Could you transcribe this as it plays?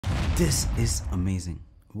This is amazing.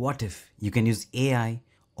 What if you can use AI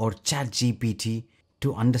or ChatGPT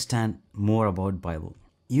to understand more about Bible?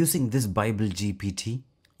 Using this Bible GPT,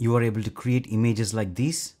 you are able to create images like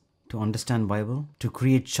these to understand Bible, to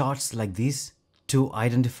create charts like these, to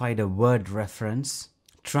identify the word reference,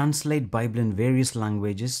 translate Bible in various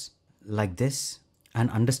languages like this, and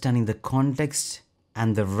understanding the context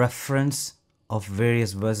and the reference of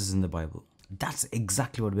various verses in the Bible. That's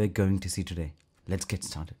exactly what we're going to see today. Let's get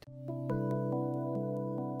started.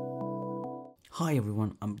 Hi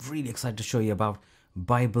everyone, I'm really excited to show you about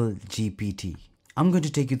Bible GPT. I'm going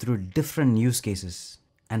to take you through different use cases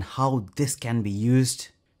and how this can be used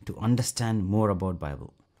to understand more about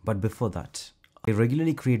Bible. But before that, I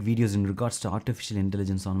regularly create videos in regards to artificial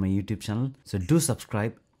intelligence on my YouTube channel, so do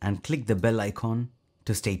subscribe and click the bell icon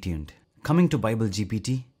to stay tuned. Coming to Bible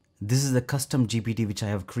GPT, this is a custom GPT which I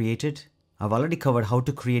have created. I've already covered how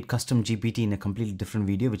to create custom GPT in a completely different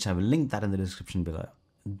video, which I will link that in the description below.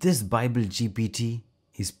 This Bible GPT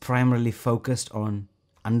is primarily focused on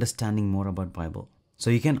understanding more about Bible.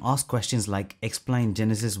 So you can ask questions like explain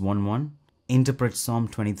Genesis 1:1, interpret Psalm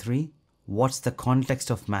 23, what's the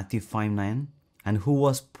context of Matthew 5:9, and who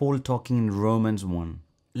was Paul talking in Romans 1.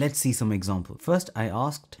 Let's see some examples. First, I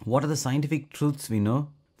asked, what are the scientific truths we know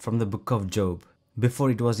from the book of Job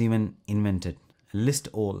before it was even invented? List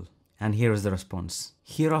all. And here is the response.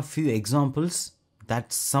 Here are few examples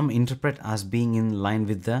that some interpret as being in line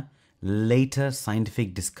with the later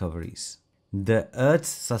scientific discoveries. The Earth's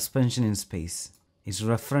suspension in space is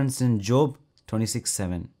referenced in Job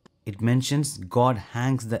 26:7. It mentions God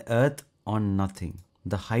hangs the earth on nothing,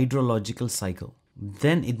 the hydrological cycle.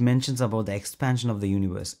 Then it mentions about the expansion of the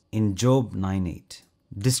universe in Job 9:8.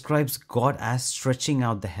 Describes God as stretching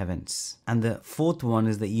out the heavens. And the fourth one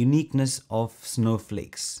is the uniqueness of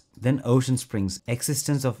snowflakes. Then ocean springs,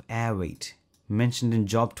 existence of air weight, mentioned in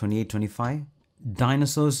Job 28:25.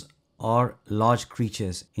 Dinosaurs are large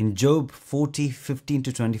creatures. In Job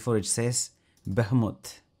 40:15-24 it says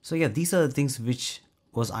behemoth. So yeah, these are the things which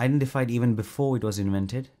was identified even before it was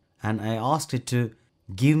invented. And I asked it to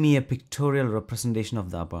give me a pictorial representation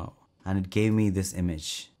of the above. And it gave me this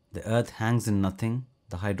image. The earth hangs in nothing,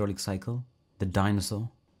 the hydraulic cycle, the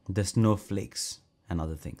dinosaur, the snowflakes, and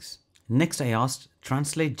other things. Next I asked,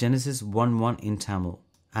 translate Genesis 1:1 in Tamil,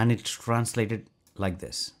 and it translated like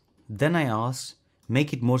this. Then I asked,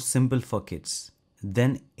 make it more simple for kids.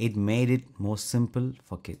 Then it made it more simple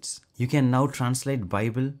for kids. You can now translate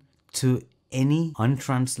Bible to any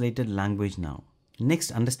untranslated language now.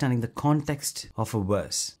 Next, understanding the context of a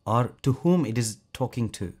verse or to whom it is talking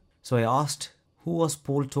to. So I asked, who was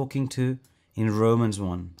Paul talking to in Romans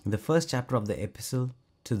 1? In the first chapter of the epistle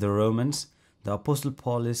to the Romans, the Apostle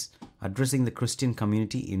Paul is addressing the Christian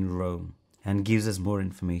community in Rome and gives us more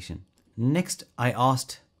information. Next, I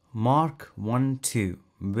asked Mark 1:2,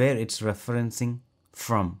 where it's referencing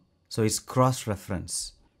from. So it's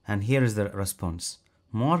cross-reference. And here is the response.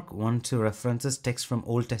 Mark 1:2 references text from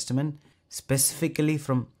Old Testament, specifically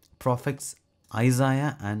from prophets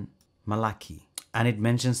Isaiah and Malachi. And it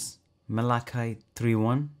mentions Malachi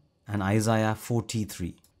 3:1 and Isaiah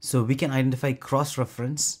 40:3. So we can identify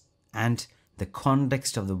cross-reference and the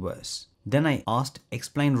context of the verse. Then I asked,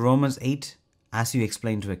 explain Romans 8 as you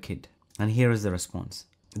explain to a kid. And here is the response.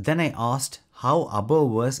 Then I asked how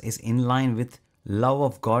above verse is in line with love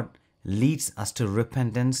of God leads us to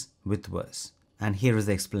repentance with verse. And here is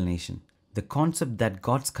the explanation. The concept that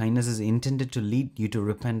God's kindness is intended to lead you to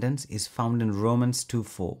repentance is found in Romans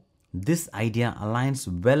 2:4. This idea aligns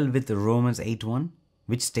well with Romans 8:1,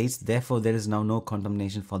 which states, therefore there is now no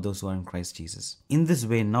condemnation for those who are in Christ Jesus. In this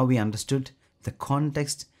way, now we understood the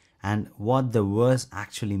context and what the verse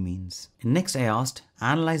actually means. Next I asked,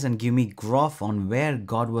 analyze and give me graph on where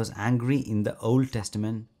God was angry in the Old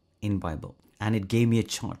Testament in Bible. And it gave me a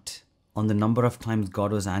chart on the number of times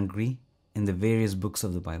God was angry in the various books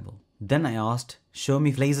of the Bible. Then I asked, show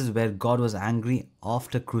me places where God was angry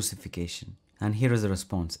after crucifixion. And here is the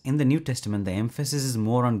response. In the New Testament, the emphasis is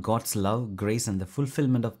more on God's love, grace, and the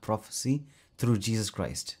fulfillment of prophecy through Jesus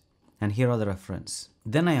Christ. And here are the reference.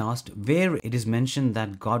 Then I asked where it is mentioned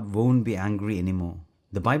that God won't be angry anymore.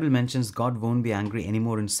 The Bible mentions God won't be angry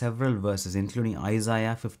anymore in several verses, including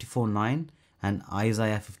Isaiah 54:9 and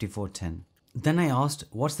Isaiah 54:10. Then I asked,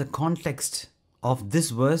 what's the context of this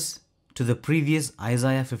verse to the previous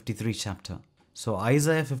Isaiah 53 chapter? So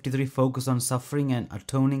Isaiah 53 focused on suffering and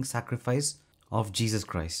atoning sacrifice of Jesus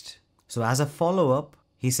Christ. So as a follow-up,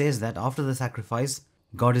 he says that after the sacrifice,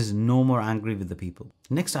 God is no more angry with the people.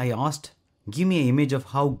 Next I asked, give me an image of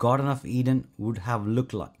how Garden of Eden would have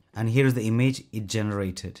looked like. And here is the image it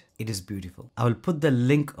generated. It is beautiful. I will put the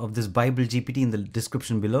link of this Bible GPT in the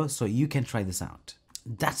description below so you can try this out.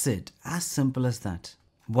 That's it, as simple as that.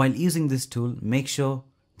 While using this tool, make sure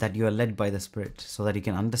that you are led by the Spirit so that you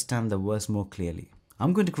can understand the verse more clearly.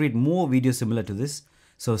 I'm going to create more videos similar to this,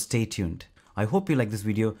 so stay tuned. I hope you like this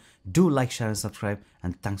video. Do like, share and subscribe,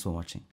 and thanks for watching.